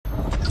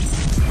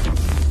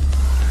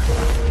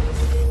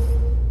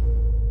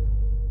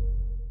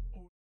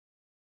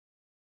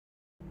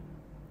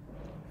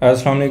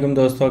अस्सलाम वालेकुम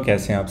दोस्तों,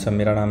 कैसे हैं आप सब।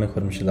 मेरा नाम है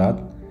खुर्रम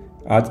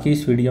शहजाद। आज की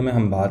इस वीडियो में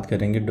हम बात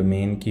करेंगे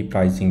डोमेन की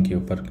प्राइसिंग के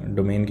ऊपर।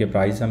 डोमेन के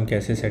प्राइस हम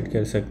कैसे सेट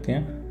कर सकते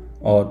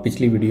हैं और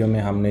पिछली वीडियो में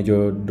हमने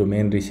जो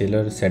डोमेन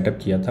रीसेलर सेटअप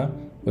किया था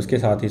उसके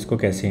साथ इसको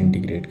कैसे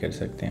इंटीग्रेट कर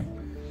सकते हैं।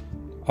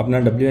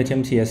 अपना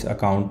WHMCS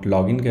अकाउंट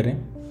लॉगिन करें,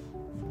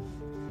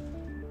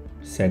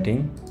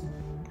 सेटिंग,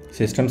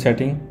 सिस्टम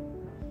सेटिंग,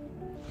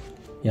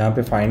 यहाँ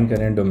पे फाइंड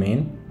करें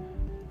डोमेन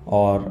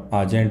और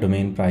आ जाएं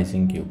डोमेन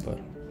प्राइसिंग के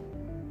ऊपर।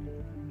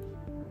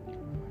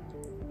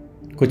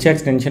 कुछ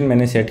एक्सटेंशन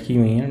मैंने सेट की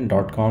हुई हैं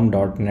 .com,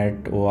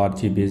 .net,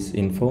 org, biz,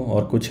 info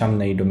और कुछ हम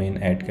नई डोमेन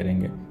ऐड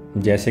करेंगे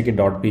जैसे कि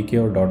 .pk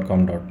और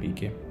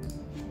 .com.pk।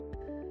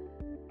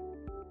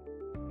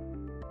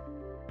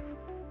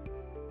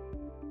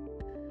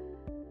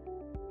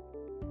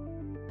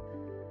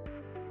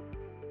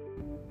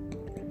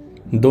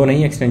 दो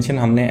नई एक्सटेंशन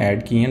हमने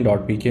ऐड की हैं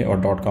 .pk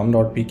और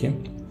 .com.pk।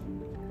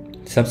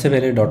 सबसे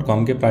पहले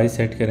 .com के प्राइस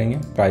सेट करेंगे।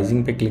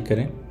 प्राइसिंग पे क्लिक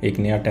करें, एक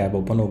नया टैब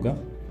ओपन होगा।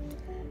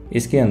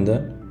 इसके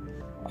अंदर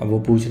अब वो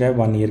पूछ रहा है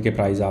 1 ईयर के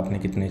प्राइस आपने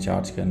कितने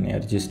चार्ज करने हैं,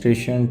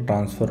 रजिस्ट्रेशन,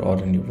 ट्रांसफ़र और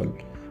रिन्यूअल।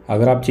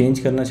 अगर आप चेंज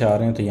करना चाह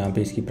रहे हैं तो यहाँ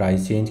पे इसकी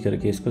प्राइस चेंज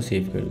करके इसको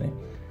सेव कर दें।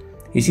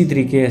 इसी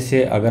तरीके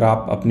से अगर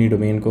आप अपनी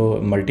डोमेन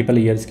को मल्टीपल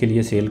ईयर्स के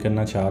लिए सेल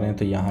करना चाह रहे हैं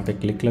तो यहाँ पे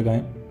क्लिक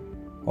लगाएं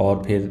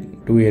और फिर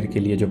 2 ईयर के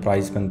लिए जो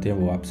प्राइस बनते हैं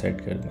वो आप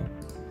सेट कर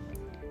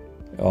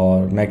दें।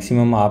 और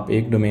मैक्सिमम आप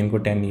एक डोमेन को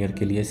 10 ईयर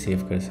के लिए सेल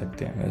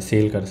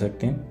कर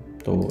सकते हैं।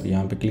 तो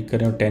यहाँ पे क्लिक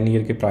करें और 10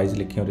 ईयर के प्राइस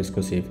लिखें और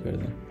इसको सेव कर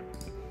दें।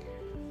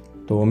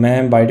 तो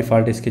मैं बाय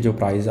डिफ़ॉल्ट इसके जो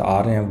प्राइस आ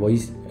रहे हैं वही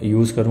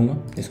यूज़ करूँगा।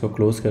 इसको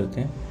क्लोज़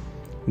करते हैं।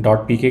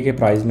 .pk के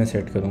प्राइस में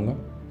सेट करूँगा।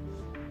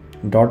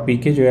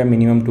 .pk जो है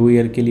मिनिमम 2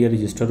 ईयर के लिए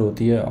रजिस्टर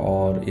होती है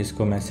और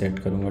इसको मैं सेट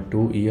करूँगा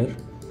 2 ईयर।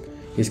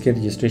 इसके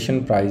रजिस्ट्रेशन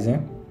प्राइस हैं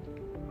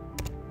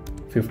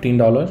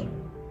 $15।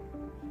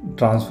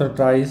 ट्रांसफ़र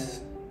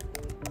प्राइस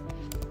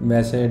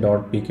वैसे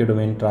 .pk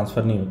डोमेन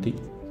ट्रांसफ़र नहीं होती,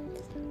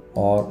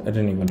 और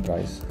रिन्यूअल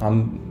प्राइस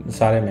हम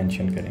सारे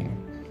मेंशन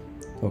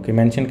करेंगे। ओके,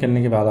 मेंशन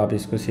करने के बाद आप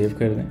इसको सेव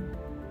कर दें,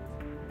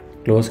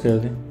 क्लोज़ कर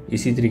दें।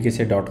 इसी तरीके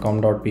से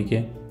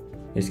 .com.pk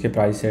इसके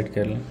प्राइस सेट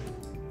कर लें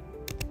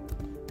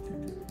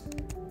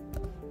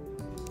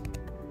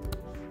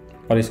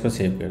और इसको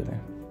सेव कर दें।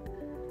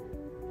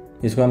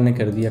 इसको हमने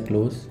कर दिया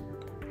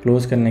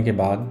क्लोज़ करने के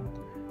बाद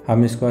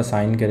हम इसको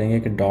असाइन करेंगे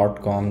कि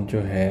 .com जो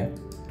है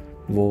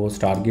वो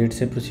स्टारगेट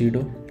से प्रोसीड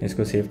हो।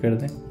 इसको सेव कर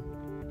दें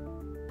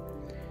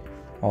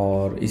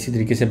और इसी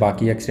तरीके से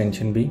बाकी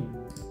एक्सटेंशन भी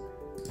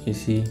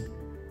इसी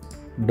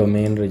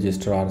डोमेन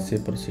रजिस्ट्रार से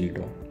प्रोसीड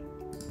हो।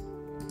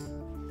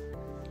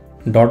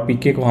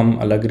 .pk को हम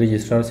अलग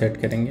रजिस्ट्रार सेट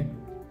करेंगे।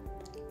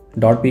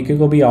 .pk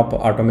को भी आप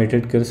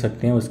ऑटोमेटेड कर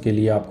सकते हैं। उसके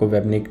लिए आपको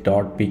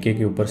webnik.pk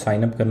के ऊपर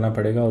साइन अप करना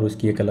पड़ेगा और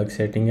उसकी एक अलग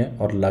सेटिंग है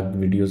और अलग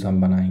वीडियोस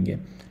हम बनाएंगे।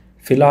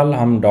 फ़िलहाल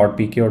हम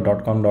 .pk और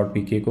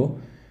 .com.pk को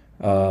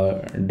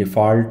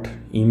डिफ़ॉल्ट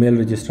ईमेल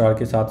रजिस्ट्रार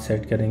के साथ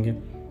सेट करेंगे।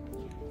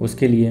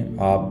 उसके लिए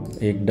आप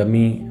एक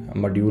डमी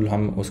मॉड्यूल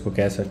हम उसको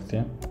कह सकते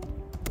हैं।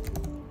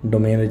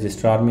 डोमेन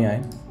रजिस्ट्रार में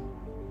आए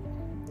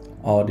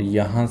और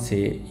यहाँ से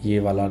ये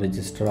वाला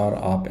रजिस्ट्रार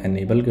आप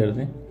एनेबल कर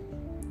दें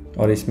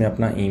और इसमें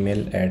अपना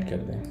ईमेल ऐड कर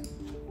दें।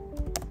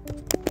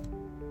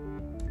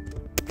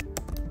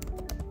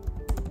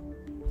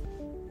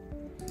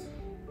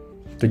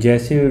 तो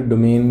जैसे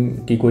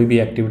डोमेन की कोई भी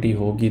एक्टिविटी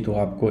होगी तो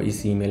आपको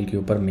इस ईमेल के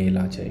ऊपर मेल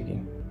आ जाएगी।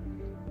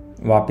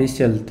 वापस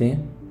चलते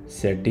हैं,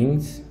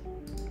 सेटिंग्स,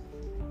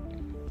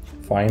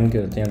 फाइंड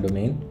करते हैं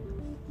डोमेन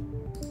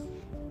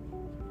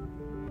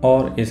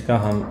और इसका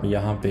हम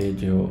यहाँ पे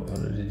जो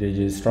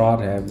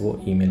रजिस्ट्रार है वो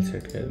ईमेल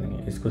सेट कर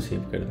देंगे। इसको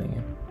सेव कर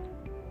देंगे।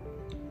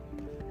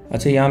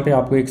 अच्छा, यहाँ पे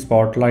आपको एक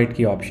स्पॉटलाइट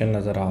की ऑप्शन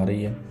नज़र आ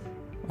रही है।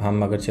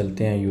 हम अगर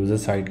चलते हैं यूज़र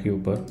साइट के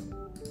ऊपर,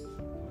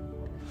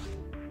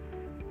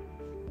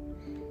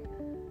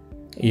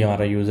 ये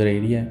हमारा यूज़र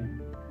एरिया है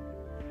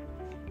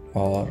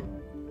और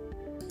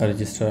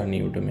रजिस्टर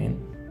न्यू डोमेन,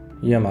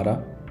 ये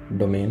हमारा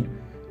डोमेन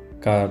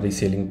का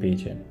रीसेलिंग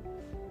पेज है।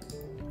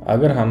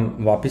 अगर हम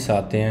वापस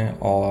आते हैं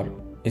और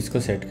इसको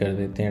सेट कर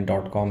देते हैं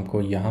 .com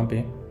को, यहाँ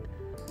पे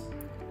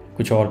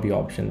कुछ और भी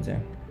ऑप्शंस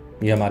हैं।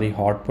 ये हमारी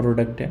हॉट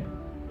प्रोडक्ट है,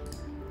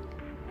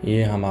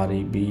 ये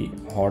हमारी भी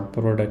हॉट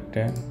प्रोडक्ट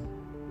है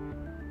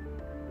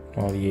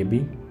और ये भी,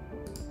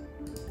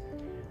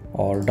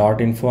 और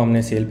 .info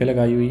हमने सेल पे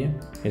लगाई हुई है,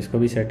 इसको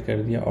भी सेट कर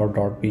दिया। और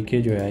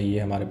 .pk जो है ये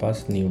हमारे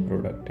पास न्यू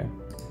प्रोडक्ट है,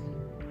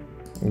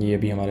 ये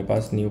भी हमारे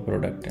पास न्यू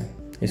प्रोडक्ट है।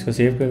 इसको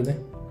सेव कर दें।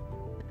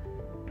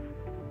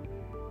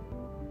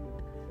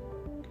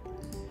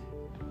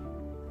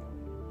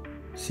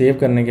 सेव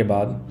करने के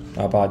बाद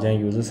आप आ जाएं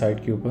यूज़र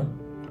साइट के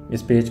ऊपर,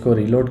 इस पेज को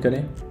रीलोड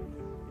करें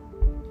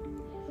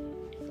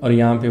और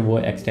यहाँ पे वो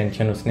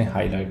एक्सटेंशन उसने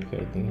हाईलाइट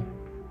कर दी है।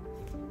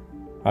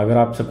 अगर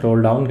आप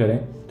स्क्रॉल डाउन करें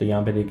तो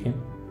यहाँ पे देखें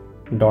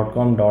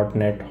 .com,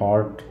 .net,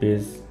 hot,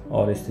 biz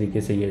और इस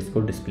तरीके से ये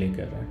इसको डिस्प्ले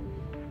कर रहा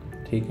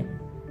है। ठीक है,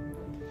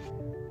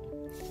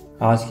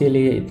 आज के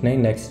लिए इतना ही।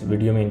 नेक्स्ट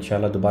वीडियो में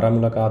इंशाल्लाह दोबारा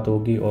मुलाकात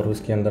होगी और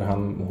उसके अंदर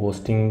हम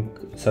होस्टिंग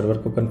सर्वर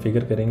को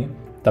कॉन्फ़िगर करेंगे।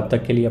 तब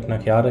तक के लिए अपना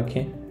ख्याल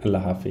रखें।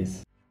 अल्लाह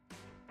हाफिज़।